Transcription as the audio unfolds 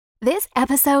This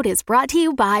episode is brought to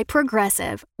you by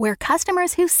Progressive, where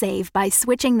customers who save by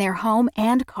switching their home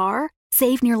and car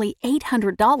save nearly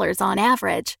 $800 on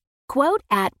average. Quote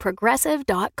at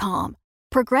Progressive.com.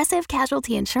 Progressive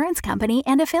Casualty Insurance Company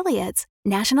and Affiliates.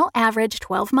 National average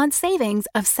 12-month savings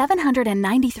of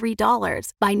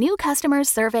 $793 by new customers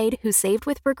surveyed who saved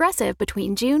with Progressive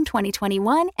between June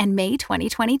 2021 and May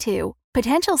 2022.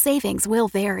 Potential savings will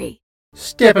vary.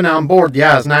 Stepping on board the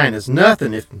Oz-9 is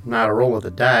nothing if not a roll of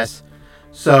the dice.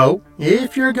 So,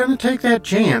 if you're going to take that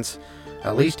chance,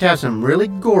 at least have some really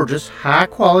gorgeous,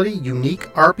 high-quality, unique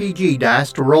RPG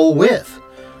dice to roll with.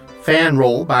 Fan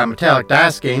Roll by Metallic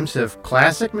Dice Games have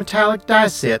classic metallic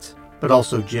dice sets, but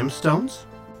also gemstones,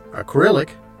 acrylic,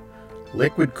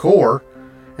 liquid core,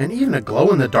 and even a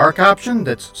glow-in-the-dark option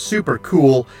that's super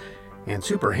cool and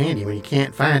super handy when you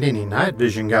can't find any night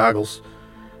vision goggles.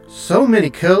 So many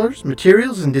colors,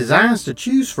 materials, and designs to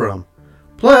choose from.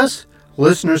 Plus,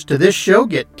 listeners to this show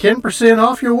get 10%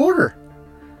 off your order.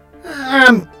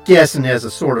 I'm guessing as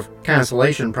a sort of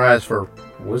consolation prize for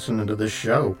listening to this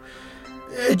show.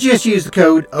 Just use the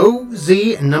code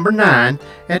OZ9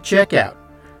 at checkout.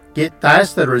 Get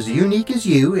dice that are as unique as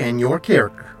you and your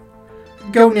character.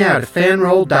 Go now to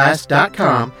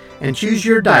fanrolldice.com and choose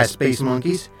your dice, Space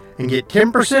Monkeys, and get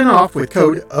 10% off with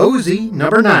code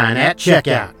OZ9 at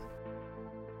checkout.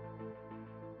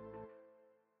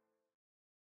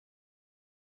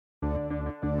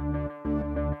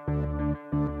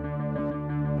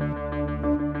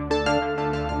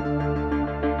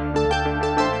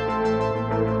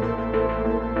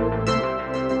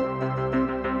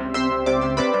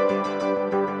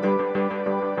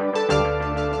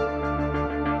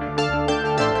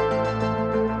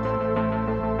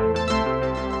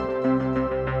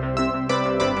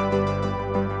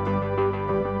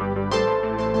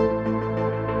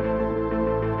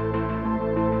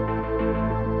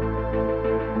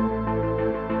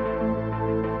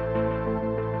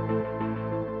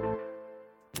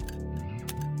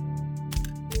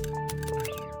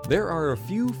 There are a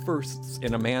few firsts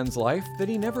in a man's life that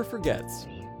he never forgets.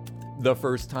 The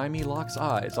first time he locks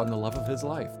eyes on the love of his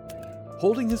life.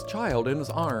 Holding his child in his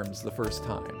arms the first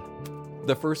time.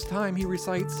 The first time he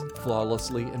recites,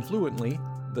 flawlessly and fluently,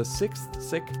 the sixth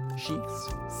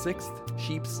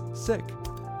sheep's sick.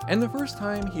 And the first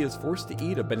time he is forced to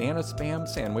eat a banana spam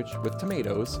sandwich with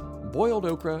tomatoes, boiled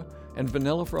okra, and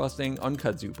vanilla frosting on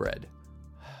kudzu bread.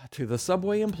 To the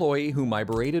Subway employee whom I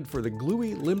berated for the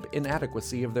gluey, limp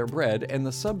inadequacy of their bread and the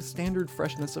substandard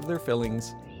freshness of their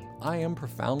fillings, I am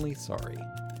profoundly sorry.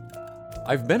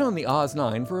 I've been on the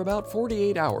Oz-9 for about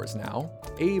 48 hours now,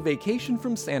 a vacation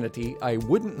from sanity I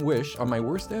wouldn't wish on my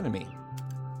worst enemy.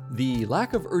 The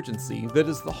lack of urgency that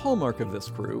is the hallmark of this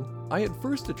crew, I had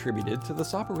first attributed to the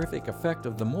soporific effect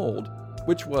of the mold,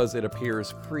 which was, it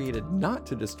appears, created not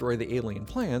to destroy the alien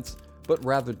plants, but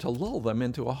rather to lull them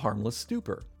into a harmless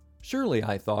stupor. Surely,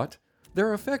 I thought,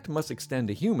 their effect must extend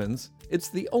to humans. It's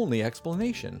the only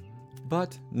explanation.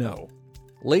 But no.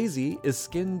 Lazy is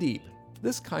skin deep.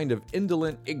 This kind of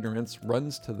indolent ignorance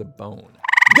runs to the bone.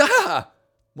 Gah!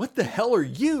 What the hell are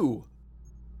you?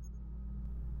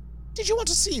 Did you want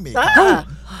to see me?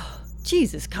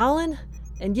 Jesus, Colin.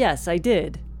 And yes, I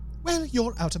did. Well,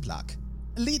 you're out of luck.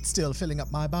 Leet's still filling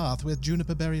up my bath with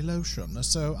juniper berry lotion,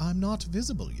 so I'm not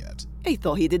visible yet. I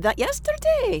thought he did that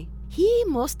yesterday. He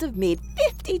must have made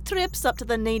 50 trips up to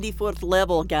the 94th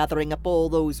level gathering up all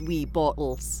those wee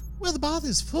bottles. Well, the bath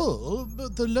is full,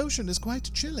 but the lotion is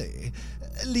quite chilly.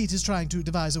 Leet is trying to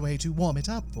devise a way to warm it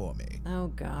up for me. Oh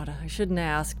God, I shouldn't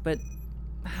ask, but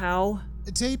how?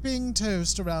 Taping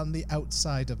toast around the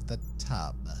outside of the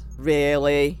tub.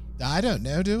 Really? I don't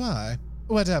know, do I?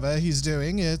 Whatever he's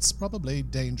doing, it's probably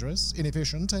dangerous,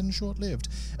 inefficient, and short-lived.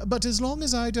 But as long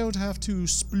as I don't have to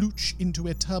splooch into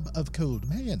a tub of cold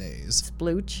mayonnaise...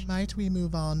 Splooch? Might we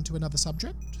move on to another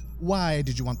subject? Why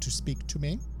did you want to speak to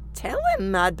me? Tell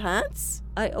him, Mad Pants.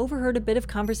 I overheard a bit of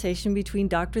conversation between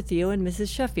Dr. Theo and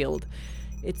Mrs. Sheffield.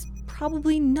 It's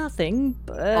probably nothing,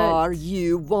 but... Are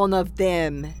you one of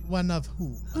them? One of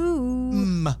who?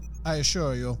 Who? I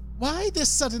assure you. Why this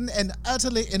sudden and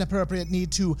utterly inappropriate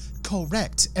need to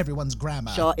correct everyone's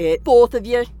grammar? Shut it, both of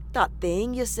you. That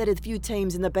thing you said a few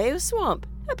times in the bioswamp.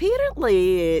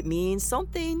 Apparently, it means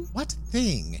something. What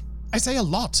thing? I say a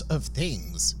lot of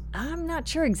things. I'm not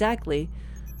sure exactly.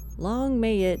 Long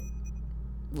may it...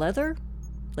 leather?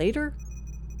 Later?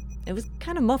 It was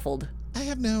kind of muffled. I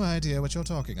have no idea what you're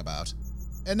talking about.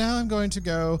 And now I'm going to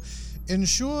go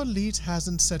ensure Leet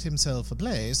hasn't set himself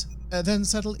ablaze, then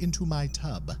settle into my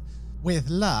tub. With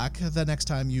luck, the next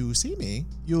time you see me,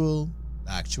 you'll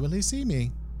actually see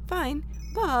me. Fine,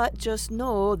 But just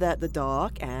know that the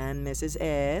Doc and Mrs.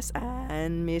 S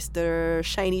and Mr.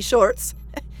 Shiny Shorts,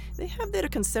 they have their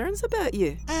concerns about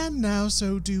you. And now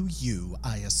so do you,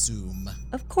 I assume.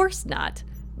 Of course not.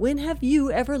 When have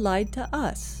you ever lied to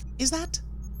us? Is that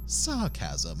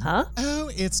sarcasm? Huh? Oh,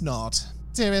 it's not.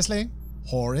 Seriously?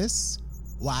 Horace?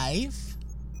 Wife?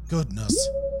 Goodness.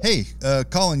 Hey,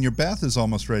 Colin, your bath is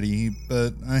almost ready,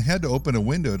 but I had to open a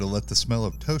window to let the smell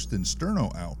of toast and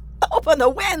sterno out. Open the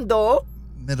window!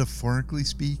 Metaphorically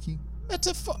speaking.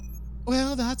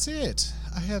 Well, that's it.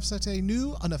 I have set a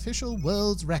new unofficial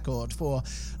world's record for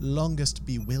longest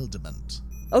bewilderment.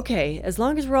 Okay, as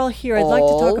long as we're all here, I'd like to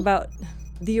talk All? about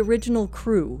the original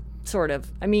crew, sort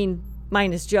of. I mean,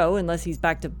 minus Joe, unless he's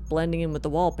back to blending in with the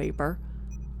wallpaper.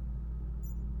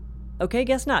 Okay,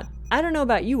 guess not. I don't know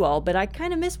about you all, but I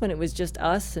kind of miss when it was just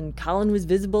us and Colin was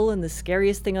visible and the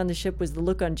scariest thing on the ship was the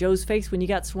look on Joe's face when you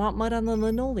got swamp mud on the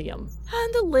linoleum.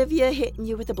 And Olivia hitting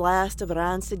you with a blast of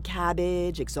rancid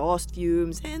cabbage, exhaust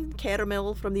fumes, and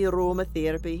caramel from the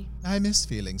aromatherapy. I miss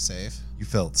feeling safe. You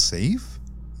felt safe?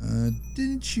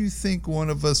 Didn't you think one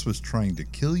of us was trying to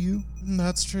kill you?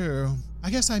 That's true. I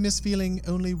guess I miss feeling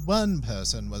only one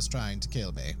person was trying to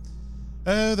kill me.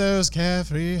 Oh, those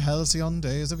carefree, halcyon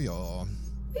days of yore.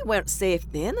 We weren't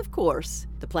safe then, of course.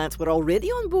 The plants were already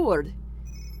on board.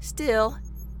 Still,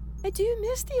 I do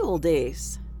miss the old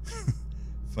days.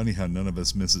 Funny how none of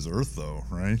us misses Earth, though,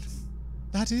 right?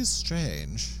 That is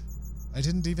strange. I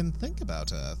didn't even think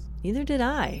about Earth. Neither did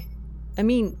I. I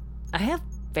mean, I have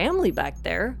family back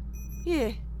there.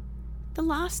 Yeah. The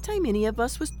last time any of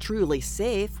us was truly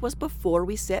safe was before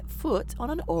we set foot on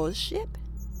an Oz ship.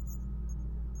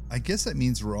 I guess that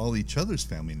means we're all each other's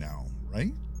family now,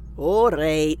 right? All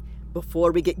right,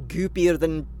 before we get goopier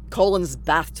than Colin's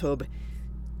bathtub,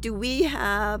 do we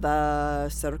have a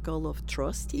circle of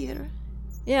trust here?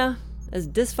 Yeah, as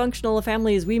dysfunctional a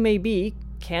family as we may be,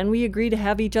 can we agree to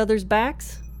have each other's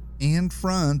backs? And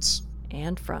fronts.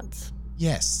 And fronts.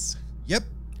 Yes. Yep.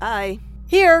 Aye.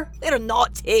 Here! They're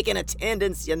not taking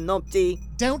attendance, you numpty.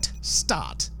 Don't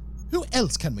start. Who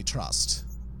else can we trust?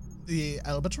 The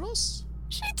albatross?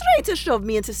 She tried to shove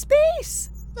me into space.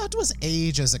 That was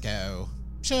ages ago.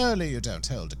 Surely you don't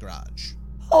hold a grudge.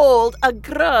 Hold a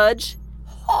grudge?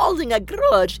 Holding a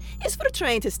grudge is for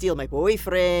trying to steal my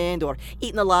boyfriend or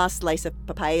eating the last slice of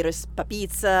papyrus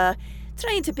pizza.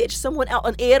 Trying to pitch someone out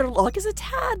an airlock is a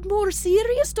tad more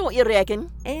serious, don't you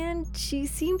reckon? And she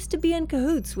seems to be in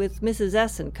cahoots with Mrs.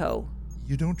 S and Co.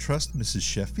 You don't trust Mrs.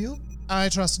 Sheffield? I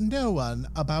trust no one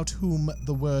about whom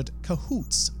the word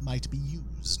cahoots might be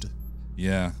used.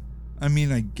 Yeah. I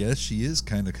mean, I guess she is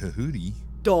kind of Cahooty.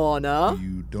 Donna?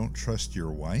 You don't trust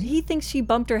your wife? He thinks she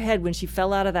bumped her head when she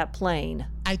fell out of that plane.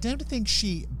 I don't think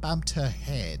she bumped her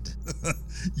head.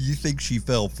 You think she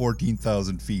fell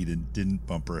 14,000 feet and didn't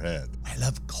bump her head? Well,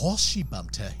 of course she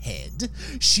bumped her head.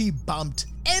 She bumped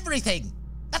everything.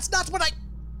 That's not what I...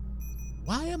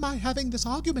 Why am I having this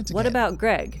argument again? What about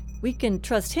Greg? We can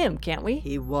trust him, can't we?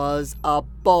 He was a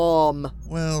bomb.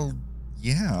 Well,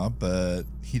 yeah, but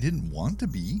he didn't want to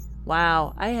be.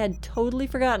 Wow, I had totally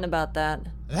forgotten about that.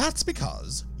 That's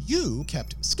because you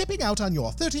kept skipping out on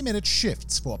your 30-minute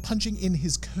shifts for punching in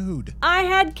his code. I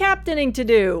had captaining to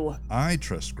do. I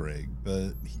trust Greg,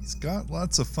 but he's got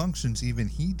lots of functions even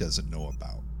he doesn't know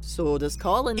about. So does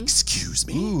Colin. Excuse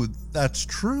me? Ooh, that's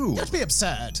true. Don't be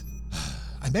absurd.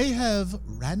 I may have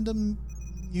random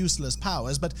useless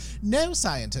powers, but no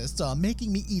scientists are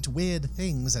making me eat weird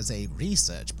things as a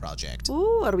research project.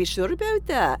 Oh, are we sure about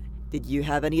that? Did you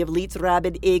have any of Leet's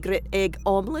rabid egg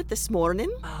omelette this morning?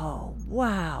 Oh,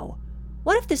 wow.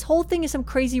 What if this whole thing is some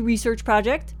crazy research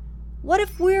project? What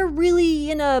if we're really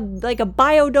in a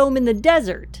biodome in the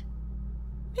desert?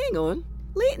 Hang on.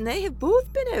 Leet and I have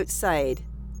both been outside.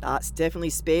 That's definitely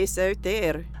space out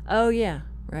there. Oh, yeah,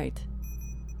 right.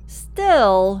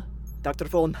 Still... Dr.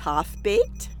 Von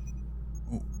Half-Baked?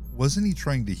 Wasn't he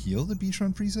trying to heal the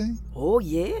Bichon Frise? Oh,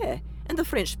 yeah. And the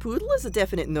French poodle is a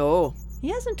definite no. He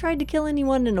hasn't tried to kill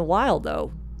anyone in a while,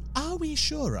 though. Are we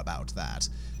sure about that?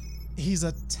 He's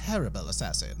a terrible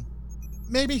assassin.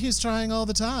 Maybe he's trying all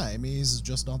the time, he's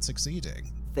just not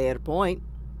succeeding. Fair point.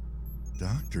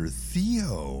 Dr.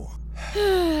 Theo.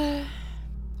 I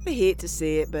hate to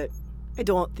say it, but I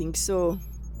don't think so.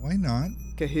 Why not?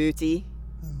 Cahooty.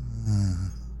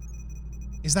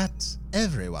 Is that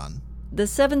everyone? The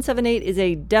 778 is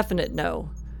a definite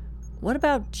no. What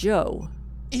about Joe?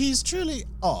 He's truly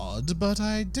odd, but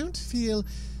I don't feel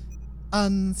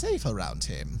unsafe around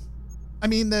him. I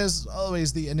mean, there's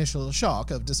always the initial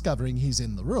shock of discovering he's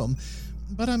in the room,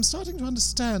 but I'm starting to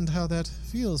understand how that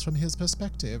feels from his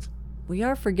perspective. We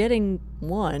are forgetting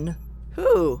one.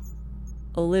 Who?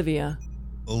 Olivia.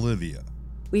 Olivia.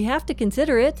 We have to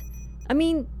consider it. I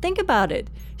mean, think about it.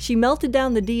 She melted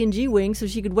down the D&G wing so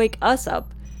she could wake us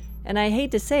up. And I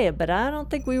hate to say it, but I don't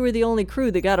think we were the only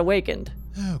crew that got awakened.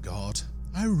 Oh, God.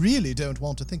 I really don't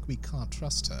want to think we can't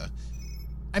trust her.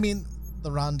 I mean,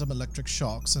 the random electric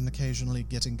shocks and occasionally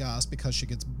getting gas because she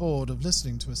gets bored of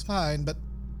listening to us fine, but...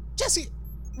 Jessie,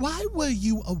 why were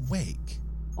you awake?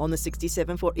 On the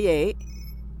 6748,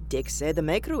 Dick said the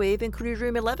microwave in crew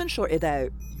room 11 shorted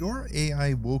out. Your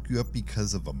AI woke you up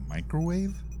because of a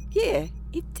microwave? Yeah,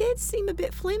 it did seem a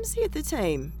bit flimsy at the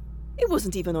time. It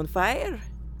wasn't even on fire.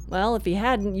 Well, if he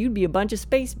hadn't, you'd be a bunch of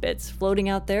space bits floating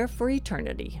out there for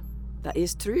eternity. That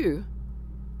is true.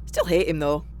 Still hate him,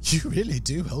 though. You really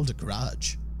do hold a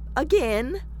grudge.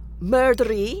 Again,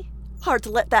 murdery. Hard to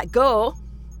let that go.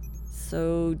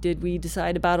 So, did we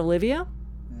decide about Olivia?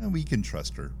 We can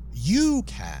trust her. You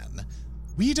can.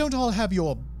 We don't all have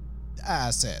your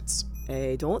assets.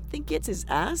 I don't think it's his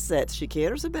assets she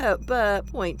cares about, but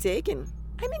point taken.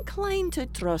 I'm inclined to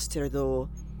trust her, though,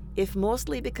 if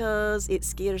mostly because it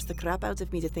scares the crap out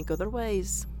of me to think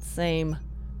otherwise. Same.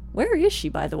 Where is she,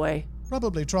 by the way?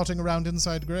 Probably trotting around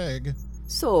inside Greg.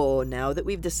 So, now that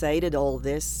we've decided all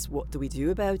this, what do we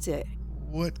do about it?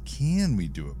 What can we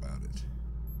do about it?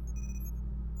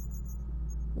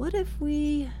 What if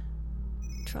we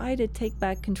try to take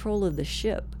back control of the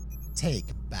ship? Take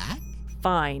back?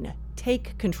 Fine.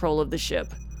 Take control of the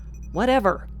ship.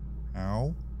 Whatever.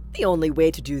 How? The only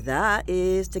way to do that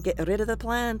is to get rid of the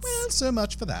plants. Well, so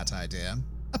much for that idea.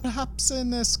 Perhaps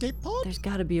an escape pod? There's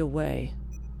gotta be a way.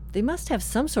 They must have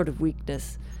some sort of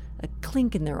weakness. A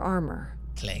clink in their armor.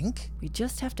 Clink? We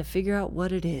just have to figure out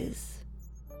what it is.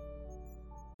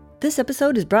 This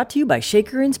episode is brought to you by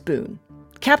Shaker and Spoon.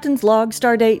 Captain's log,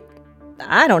 stardate.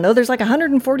 I don't know, there's like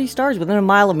 140 stars within a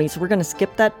mile of me, so we're gonna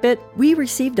skip that bit. We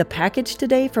received a package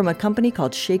today from a company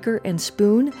called Shaker and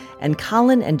Spoon, and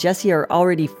Colin and Jesse are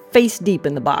already face deep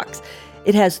in the box.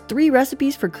 It has 3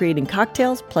 recipes for creating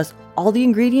cocktails, plus all the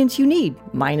ingredients you need,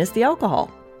 minus the alcohol.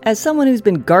 As someone who's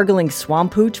been gargling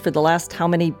swamp hooch for the last how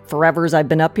many forevers I've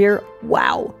been up here,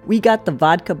 wow, we got the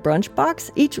vodka brunch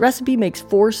box. Each recipe makes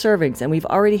 4 servings, and we've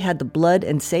already had the blood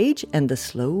and sage and the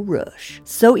slow rush.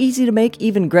 So easy to make,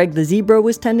 even Greg the Zebra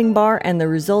was tending bar, and the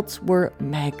results were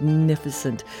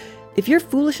magnificent. If you're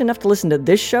foolish enough to listen to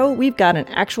this show, we've got an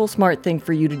actual smart thing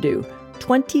for you to do.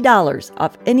 $20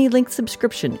 off any linked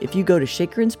subscription if you go to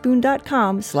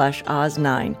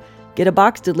shakerandspoon.com/Oz9. Get a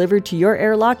box delivered to your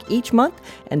airlock each month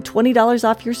and $20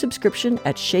 off your subscription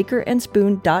at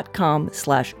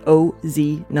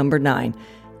shakerandspoon.com/OZ9.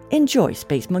 Enjoy,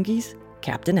 Space Monkeys.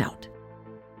 Captain out.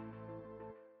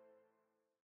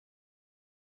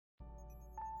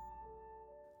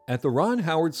 At the Ron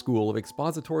Howard School of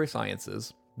Expository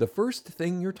Sciences, the first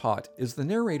thing you're taught is the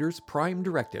narrator's prime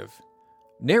directive.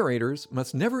 Narrators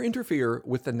must never interfere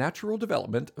with the natural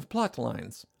development of plot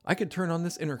lines. I could turn on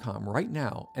this intercom right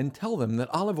now and tell them that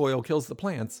olive oil kills the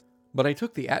plants, but I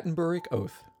took the Attenborough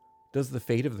Oath. Does the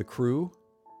fate of the crew,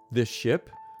 this ship,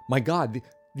 my God,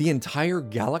 the entire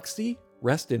galaxy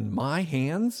rest in my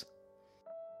hands?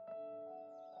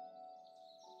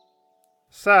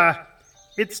 Sir,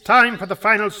 it's time for the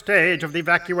final stage of the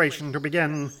evacuation to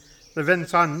begin. The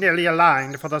vents are nearly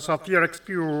aligned for the sulfuric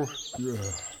spew.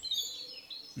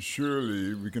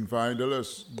 Surely we can find a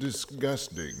less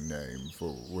disgusting name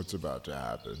for what's about to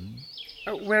happen.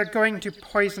 We're going to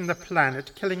poison the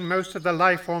planet, killing most of the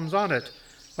life forms on it,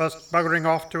 whilst buggering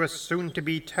off to a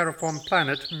soon-to-be terraformed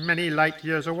planet many light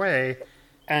years away.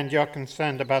 And you're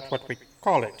concerned about what we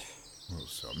call it. Well,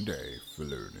 someday,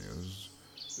 Felonius,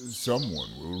 someone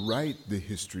will write the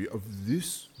history of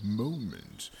this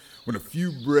moment, when a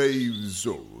few brave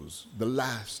souls, the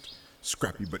last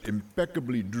scrappy but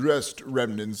impeccably dressed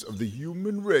remnants of the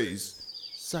human race,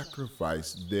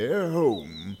 sacrificed their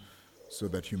home so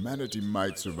that humanity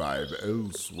might survive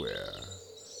elsewhere.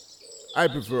 I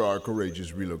prefer our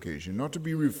courageous relocation not to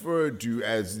be referred to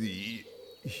as the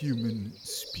human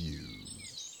spew.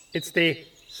 It's the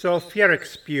sulfuric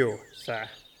spew, sir.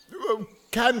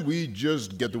 Can we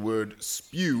just get the word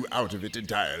spew out of it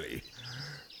entirely?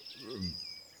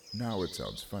 Now it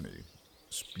sounds funny.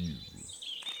 Spew.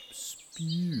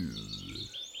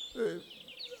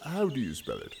 How do you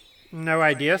spell it? No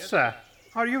idea, sir.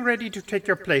 Are you ready to take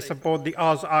your place aboard the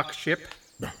Oz Ark ship?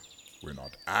 We're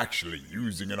not actually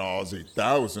using an Oz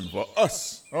 8000 for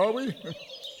us, are we?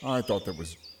 I thought that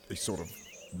was a sort of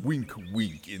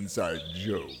wink-wink inside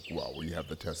joke while we have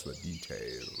the Tesla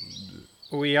detailed.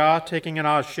 We are taking an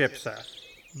Oz ship, sir.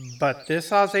 But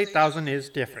this Oz 8000 is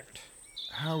different.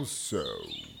 How so?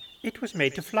 It was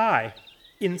made to fly.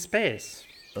 In space.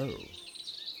 Oh.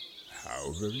 How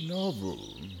How very novel.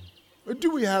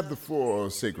 Do we have the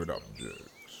 4 sacred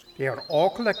objects? They are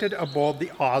all collected aboard the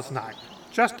Oz-9,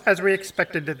 just as we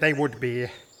expected that they would be.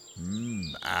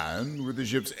 And with the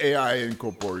ship's AI in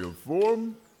corporeal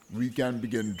form, we can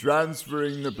begin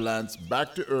transferring the plants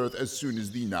back to Earth as soon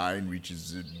as the 9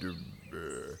 reaches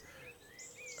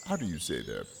how do you say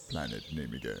their planet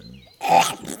name again?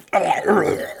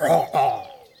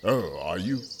 Oh, are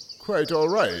you quite all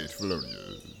right,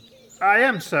 Felonius? I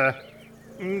am, sir.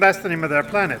 That's the name of their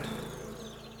planet.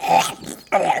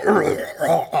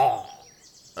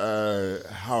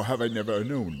 How have I never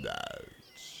known that?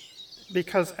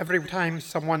 Because every time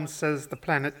someone says the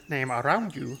planet name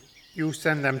around you, you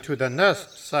send them to the nurse,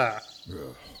 sir.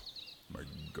 Oh, my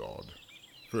God.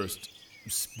 First,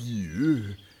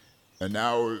 spew, and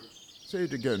now, say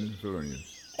it again,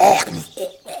 Felonius.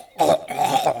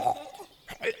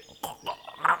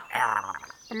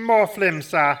 More phlegm,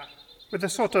 sir, with a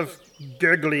sort of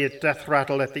gurgly death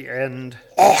rattle at the end.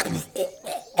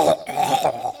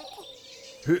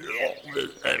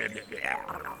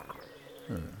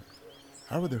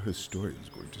 How are the historians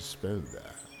going to spell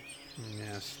that?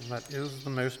 Yes, that is the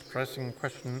most pressing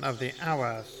question of the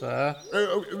hour, sir.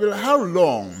 Well, how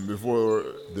long before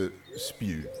the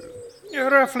spew?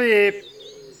 Roughly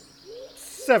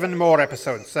 7 more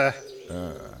episodes, sir.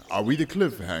 Are we the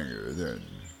cliffhanger, then?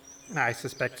 I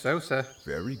suspect so, sir.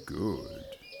 Very good.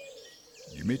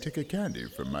 You may take a candy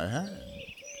from my hand.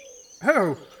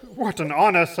 Oh, what an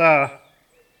honor, sir.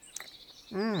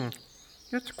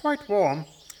 It's quite warm.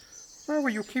 Where were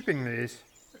you keeping these?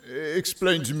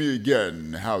 Explain to me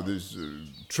again how this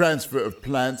transfer of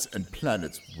plants and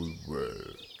planets will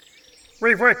work.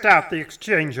 We've worked out the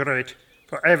exchange rate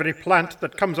for every plant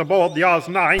that comes aboard the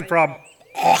Oz-9 from...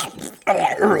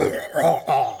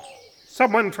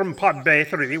 Someone from Pod Bay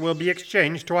 3 will be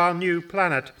exchanged to our new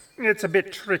planet. It's a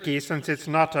bit tricky since it's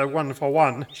not a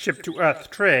one-for-one ship-to-Earth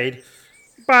trade.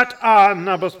 But our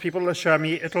Numbers people assure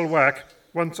me it'll work.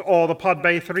 Once all the Pod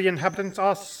Bay 3 inhabitants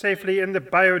are safely in the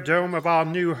biodome of our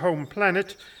new home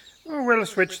planet, we'll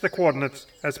switch the coordinates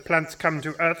as plants come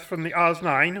to Earth from the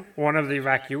Oz-9. One of the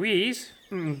evacuees,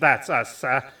 that's us,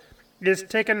 sir, is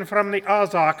taken from the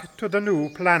Oz-Ark to the new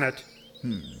planet.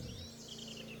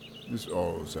 This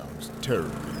all sounds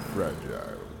terribly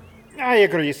fragile. I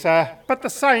agree, sir, but the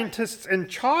scientists in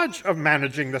charge of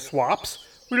managing the swaps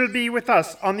will be with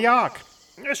us on the Ark,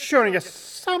 assuring us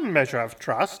some measure of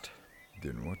trust.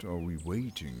 Then what are we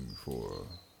waiting for?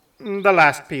 The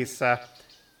last piece, sir.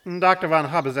 Dr. von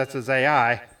Habersetz's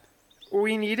AI.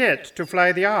 We need it to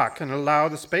fly the Ark and allow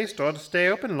the space door to stay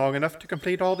open long enough to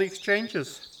complete all the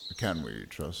exchanges. Can we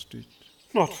trust it?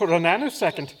 Not for a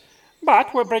nanosecond.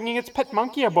 But we're bringing its pet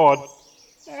monkey aboard,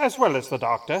 as well as the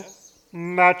doctor.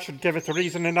 That should give it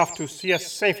reason enough to see us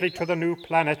safely to the new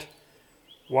planet.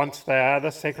 Once there, the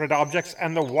sacred objects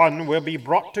and the One will be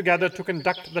brought together to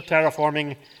conduct the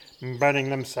terraforming,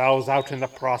 burning themselves out in the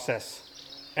process,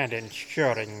 and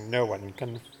ensuring no one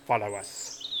can follow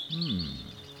us.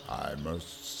 I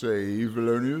must say,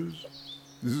 Felonius,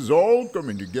 this is all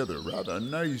coming together rather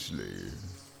nicely.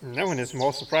 No one is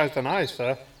more surprised than I,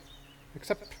 sir.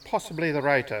 Except possibly the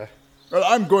writer. Well,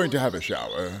 I'm going to have a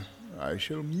shower. I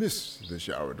shall miss the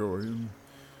shower-torium.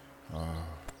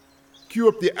 Cue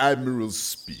up the Admiral's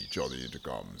speech on the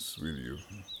intercoms, will you?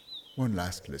 One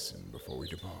last listen before we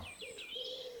depart.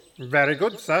 Very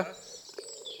good, sir.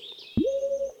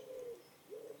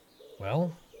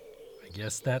 Well, I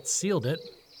guess that sealed it.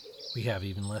 We have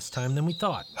even less time than we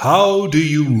thought. How do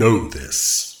you know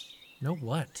this? Know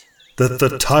what? That the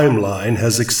timeline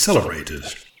has accelerated.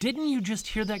 Didn't you just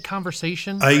hear that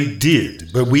conversation? I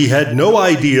did, but we had no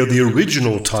idea the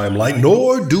original timeline,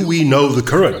 nor do we know the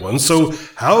current one, so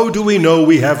how do we know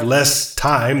we have less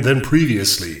time than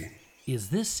previously? Is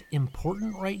this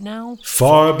important right now?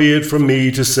 Far be it from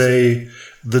me to say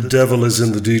the devil is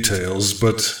in the details,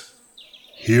 but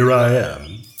here I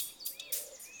am.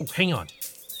 Oh, hang on.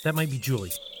 That might be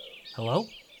Julie. Hello?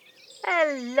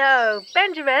 Hello,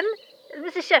 Benjamin.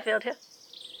 Mrs. Sheffield here.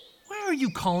 Why are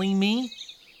you calling me?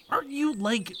 Aren't you,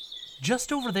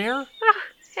 just over there? Oh,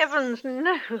 heavens,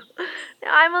 no.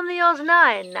 I'm on the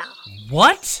Oz-9 now.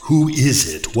 What? Who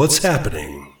is it? What's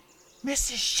happening?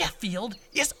 Mrs. Sheffield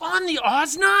is on the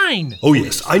Oz-9! Oh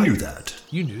yes, I knew that.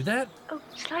 You knew that? Oh,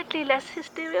 slightly less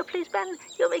hysteria, please, Ben.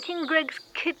 You're making Greg's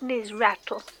kidneys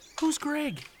rattle. Who's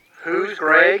Greg? Who's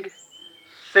Greg?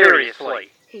 Seriously.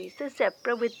 He's the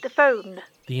zebra with the phone.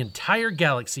 The entire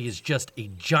galaxy is just a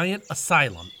giant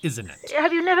asylum, isn't it?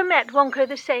 Have you never met Wonko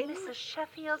the Same? Mrs.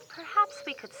 Sheffield, perhaps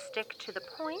we could stick to the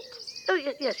point. Oh,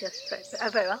 yes,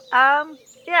 very well.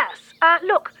 Yes.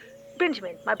 Look,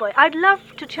 Benjamin, my boy, I'd love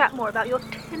to chat more about your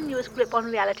tenuous grip on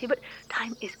reality, but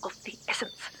time is of the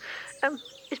essence.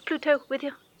 Is Pluto with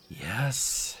you?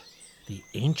 Yes. The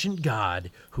ancient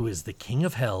god, who is the king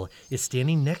of hell, is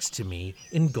standing next to me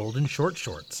in golden short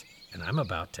shorts, and I'm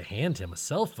about to hand him a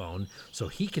cell phone so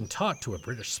he can talk to a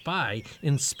British spy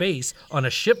in space on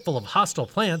a ship full of hostile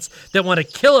plants that want to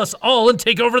kill us all and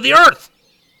take over the Earth.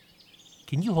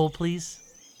 Can you hold, please?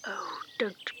 Oh,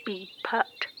 don't be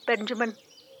pert, Benjamin.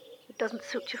 It doesn't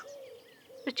suit you.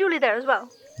 Is Julie there as well?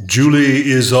 Julie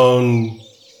is on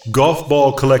golf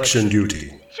ball collection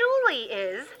duty. Julie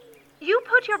is. You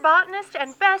put your botanist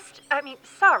and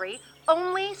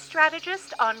only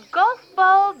strategist on golf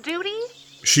ball duty?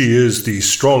 She is the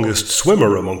strongest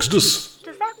swimmer amongst us.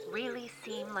 Does that really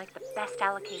seem like the best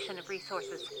allocation of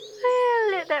resources?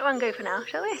 Well, let that one go for now,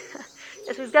 shall we?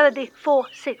 Yes, we've gathered the 4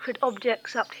 sacred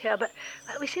objects up here, but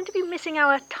we seem to be missing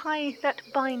our tie that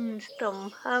binds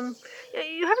them.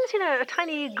 You haven't seen a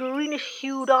tiny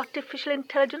greenish-hued artificial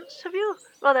intelligence, have you?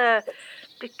 Rather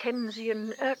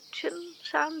Dickensian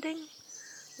urchin-sounding?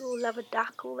 You'll love a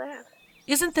dackle there.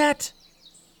 Isn't that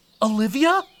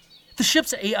Olivia? The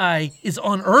ship's AI is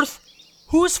on Earth?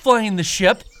 Who is flying the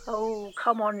ship? Oh,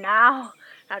 come on now.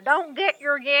 Now, don't get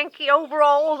your Yankee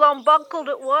overalls unbuckled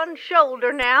at one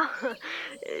shoulder now.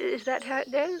 Is that how it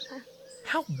goes?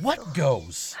 How what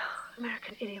goes?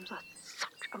 American idioms are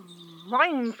such a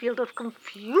minefield of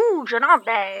confusion, aren't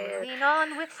they? Moving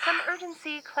on with some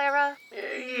urgency, Clara.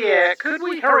 Yeah, could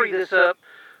we hurry this up?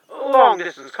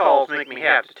 Long-distance calls make me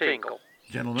have to tinkle.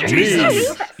 Gentlemen,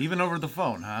 Jesus. Even over the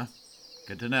phone, huh?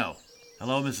 Good to know.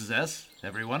 Hello, Mrs. S.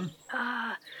 Everyone?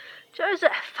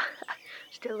 Joseph.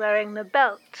 Still wearing the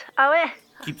belt, are we?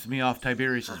 Keeps me off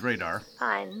Tiberius's radar.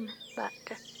 Fine, but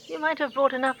you might have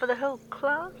brought enough for the whole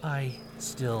class. I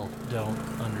still don't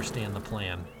understand the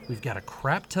plan. We've got a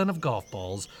crap ton of golf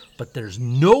balls, but there's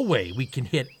no way we can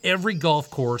hit every golf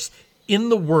course in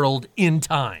the world in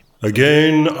time.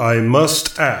 Again, I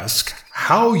must ask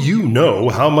how you know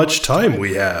how much time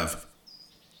we have.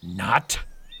 Not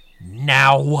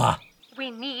now.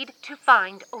 We need to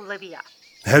find Olivia.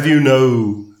 Have you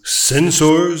no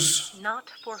sensors?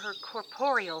 Not for her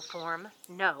corporeal form,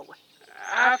 no.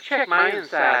 I've checked my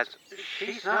insides.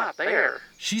 She's not there.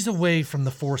 She's away from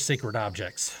the 4 sacred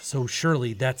objects, so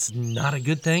surely that's not a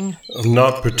good thing?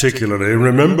 Not particularly.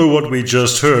 Remember what we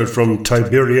just heard from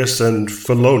Tiberius and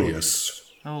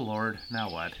Felonius. Oh, Lord.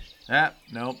 Now what?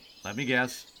 Nope. Let me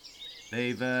guess.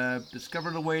 They've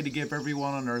discovered a way to give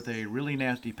everyone on Earth a really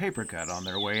nasty paper cut on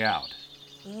their way out.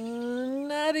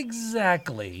 Not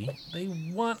exactly. They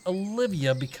want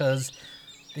Olivia because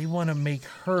they want to make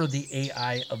her the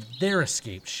AI of their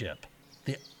escape ship,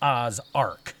 the Oz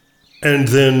Ark. And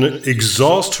then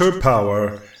exhaust her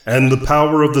power and the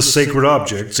power of the sacred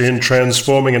objects in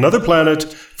transforming another planet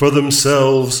for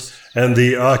themselves and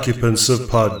the occupants of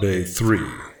Pod Bay 3.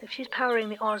 If she's powering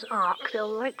the Oz Ark, they'll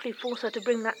likely force her to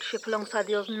bring that ship alongside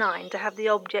the Oz 9 to have the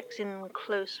objects in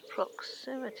close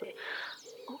proximity.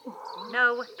 Oh.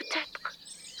 No.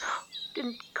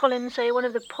 Didn't Colin say one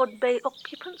of the Pod Bay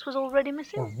occupants was already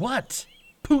missing? Or what?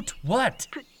 Poot what?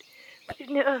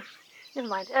 No, never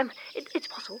mind. It's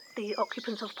possible the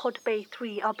occupants of Pod Bay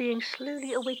 3 are being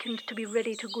slowly awakened to be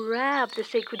ready to grab the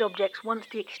sacred objects once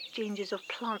the exchanges of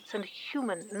plants and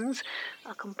humans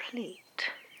are complete.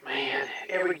 Man,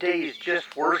 every day is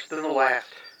just worse than the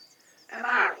last. And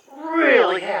I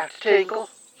really have to tinkle.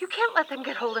 You can't let them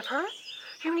get hold of her.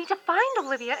 You need to find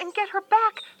Olivia and get her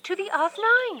back to the Oz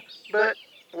 9. But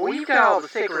we've got all the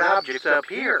sacred objects up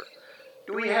here.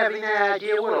 Do we have any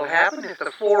idea what'll happen if the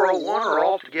 401 are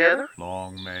all together?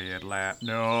 Long may it last.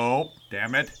 No,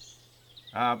 damn it.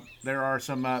 There are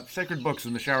some sacred books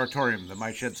in the showeratorium that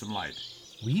might shed some light.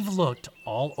 We've looked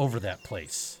all over that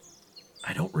place.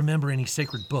 I don't remember any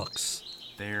sacred books.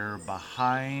 They're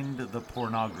behind the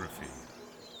pornography.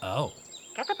 Oh.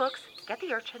 Get the books, get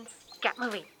the urchins, get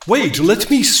moving. Wait, let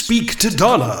me speak to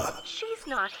Donna. She's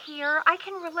not here. I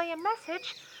can relay a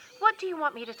message. What do you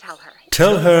want me to tell her?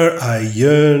 Tell her I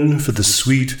yearn for the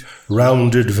sweet,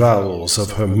 rounded vowels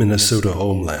of her Minnesota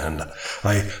homeland.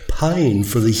 I pine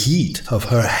for the heat of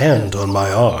her hand on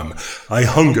my arm. I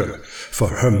hunger for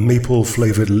her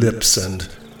maple-flavored lips and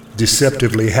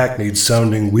deceptively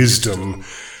hackneyed-sounding wisdom.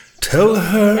 Tell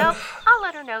her... Nope, I'll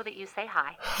let her know that you say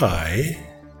hi. Hi.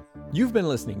 You've been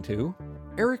listening to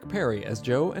Eric Perry as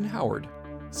Joe and Howard,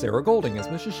 Sarah Golding as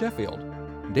Mrs. Sheffield,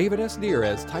 David S. Deere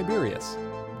as Tiberius,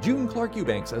 June Clark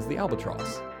Eubanks as the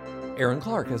Albatross, Aaron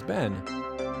Clark as Ben,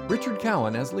 Richard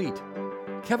Cowan as Leet,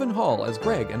 Kevin Hall as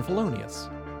Greg and Felonius,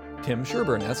 Tim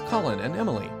Sherburne as Colin and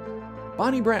Emily,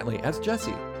 Bonnie Brantley as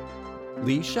Jessie,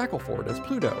 Lee Shackelford as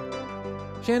Pluto,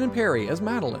 Shannon Perry as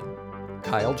Madeline,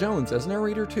 Kyle Jones as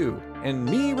narrator 2, and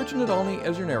me, Richard Nadolny,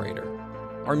 as your narrator.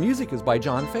 Our music is by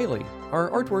John Faley.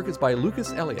 Our artwork is by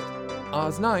Lucas Elliott.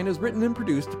 Oz 9 is written and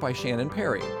produced by Shannon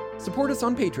Perry. Support us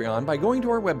on Patreon by going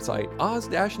to our website,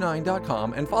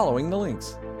 oz-9.com, and following the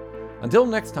links. Until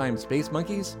next time, Space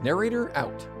Monkeys, narrator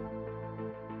out.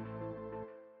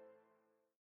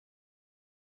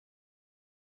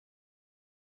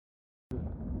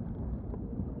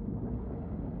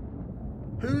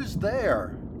 Who's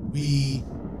there?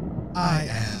 I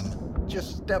am.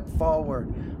 Just step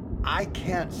forward. I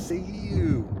can't see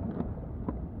you.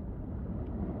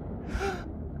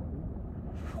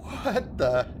 What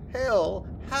the hell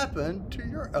happened to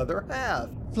your other half?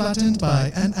 Flattened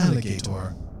by an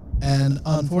alligator. An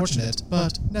unfortunate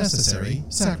but necessary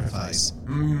sacrifice.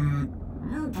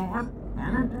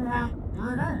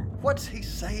 What's he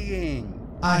saying?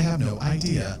 I have no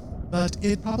idea, but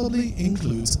it probably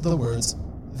includes the words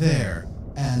there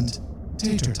and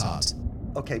tater tot.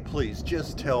 Okay, please,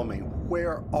 just tell me,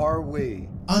 where are we?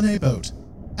 On a boat.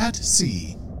 At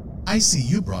sea. I see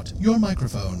you brought your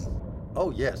microphone.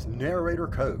 Oh yes, narrator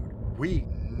code. We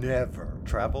never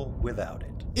travel without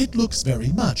it. It looks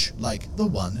very much like the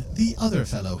one the other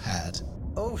fellow had.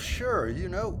 Oh sure,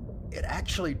 it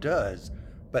actually does.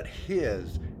 But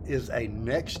his is a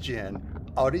next-gen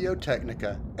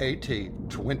Audio-Technica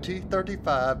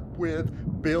AT2035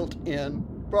 with built-in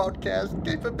broadcast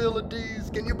capabilities.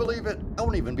 Can you believe it? I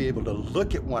won't even be able to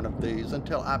look at one of these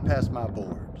until I pass my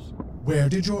boards. Where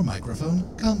did your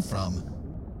microphone come from?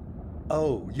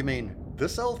 Oh, you mean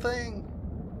this old thing?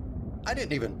 I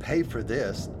didn't even pay for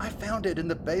this. I found it in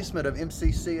the basement of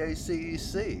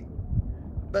MCCACEC.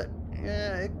 But,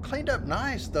 yeah, it cleaned up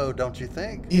nice, though, don't you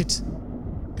think? It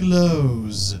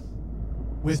glows.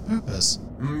 With purpose.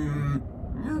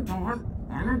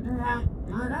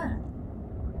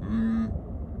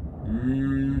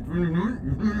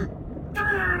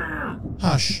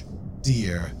 Hush,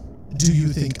 dear. Do you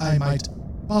think I might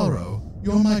borrow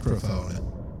your microphone?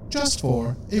 Just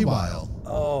for a while.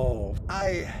 Oh,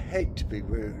 I hate to be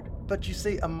rude, but you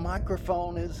see, a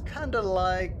microphone is kinda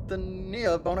like the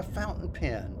nib on a fountain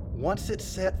pen. Once it's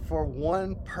set for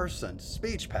one person's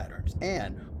speech patterns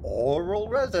and oral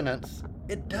resonance,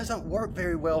 it doesn't work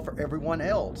very well for everyone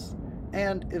else.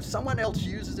 And if someone else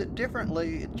uses it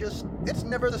differently, it's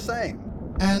never the same.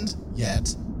 And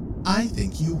yet, I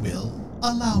think you will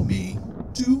allow me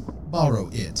to borrow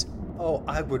it. Oh,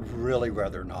 I would really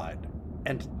rather not.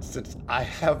 And since I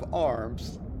have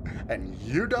arms, and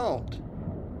you don't,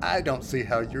 I don't see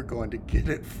how you're going to get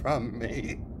it from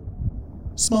me.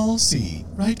 Small c,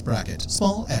 right bracket,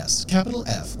 small s, capital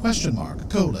F, question mark,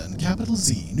 colon, capital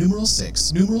Z, numeral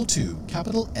 6, numeral 2,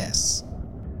 capital S.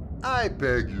 I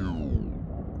beg you.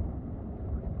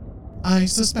 I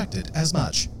suspected as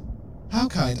much. How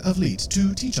kind of Leet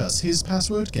to teach us his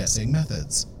password-guessing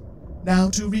methods. Now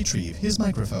to retrieve his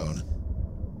microphone.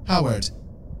 Howard.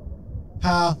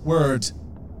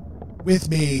 With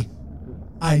me.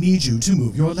 I need you to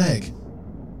move your leg.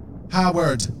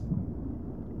 Howard.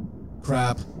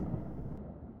 Crap.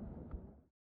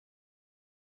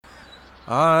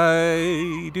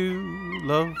 I do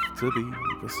love to be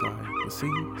beside the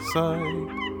seaside.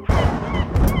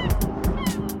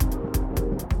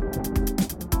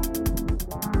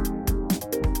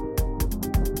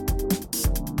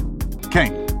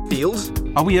 Kane. Fields?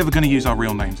 Are we ever going to use our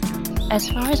real names again? As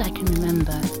far as I can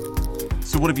remember.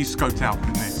 So what have you scoped out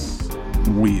in this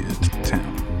weird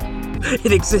town?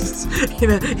 It exists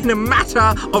in a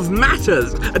matter of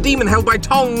matters. A demon held by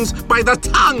tongs by the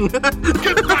tongue.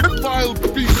 Get back, vile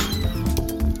beast!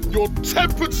 Your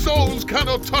tempered souls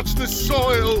cannot touch this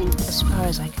soil! As far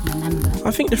as I can remember.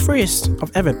 I think the freest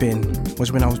I've ever been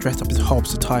was when I was dressed up as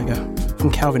Hobbs the Tiger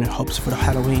from Calvin and Hobbes for the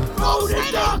Halloween. Cold in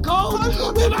the cold,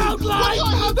 without light,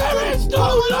 there is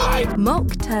no light!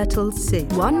 Mock turtle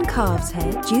soup. 1 calf's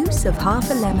head, juice of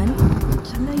half a lemon.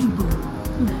 It's a label.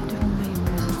 No, different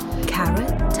label.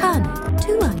 Carrot, turnip,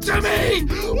 2 onions. To me,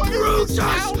 Brutus,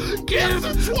 give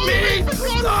me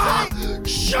the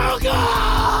sugar!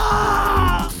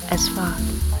 As far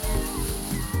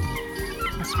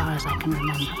as I can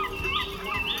remember.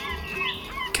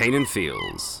 Kane &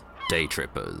 Fields, Day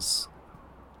Trippers.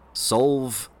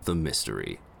 Solve the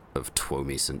mystery of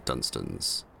Twomey St.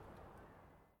 Dunstan's.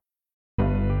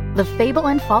 The Fable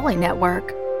and Folly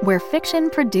Network, where fiction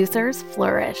producers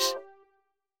flourish.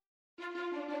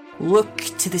 Look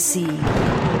to the sea.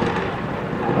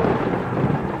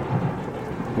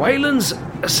 Wayland's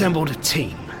assembled a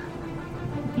team.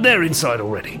 They're inside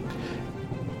already.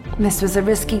 This was a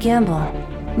risky gamble.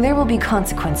 There will be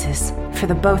consequences for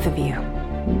the both of you.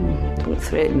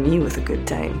 threaten you with a good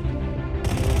time.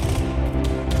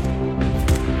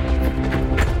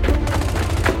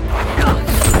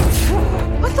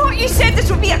 I thought you said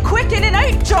this would be a quick in and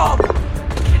out job!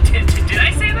 Did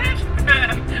I say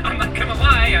that? I'm not gonna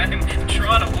lie, I'm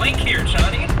drawing a blank here,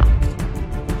 Johnny.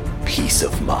 Peace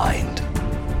of mind.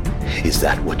 Is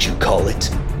that what you call it?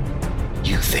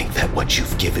 You think that what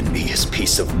you've given me is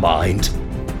peace of mind?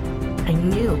 I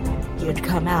knew you'd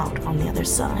come out on the other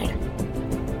side.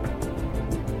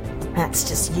 That's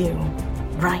just you,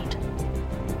 right?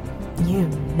 You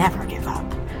never give up.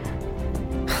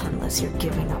 Unless you're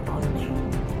giving up on me.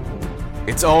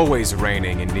 It's always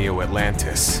raining in Neo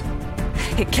Atlantis.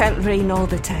 It can't rain all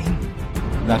the time.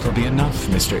 That'll be enough,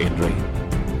 Mr. Indri.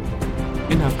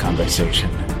 Enough conversation.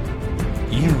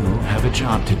 You have a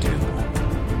job to do.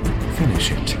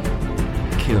 Finish it.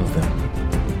 Kill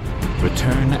them.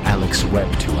 Return Alex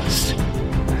Webb to us.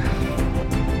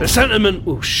 The sentiment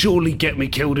will surely get me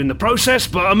killed in the process,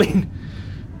 but I mean,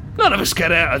 none of us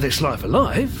get out of this life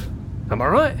alive. Am I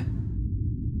right?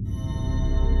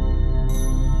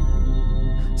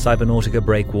 Cybernautica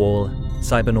Breakwall,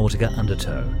 Cybernautica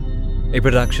Undertow. A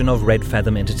production of Red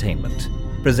Fathom Entertainment.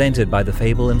 Presented by the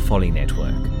Fable and Folly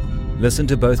Network. Listen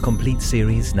to both complete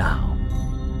series now.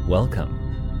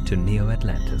 Welcome to Neo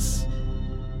Atlantis.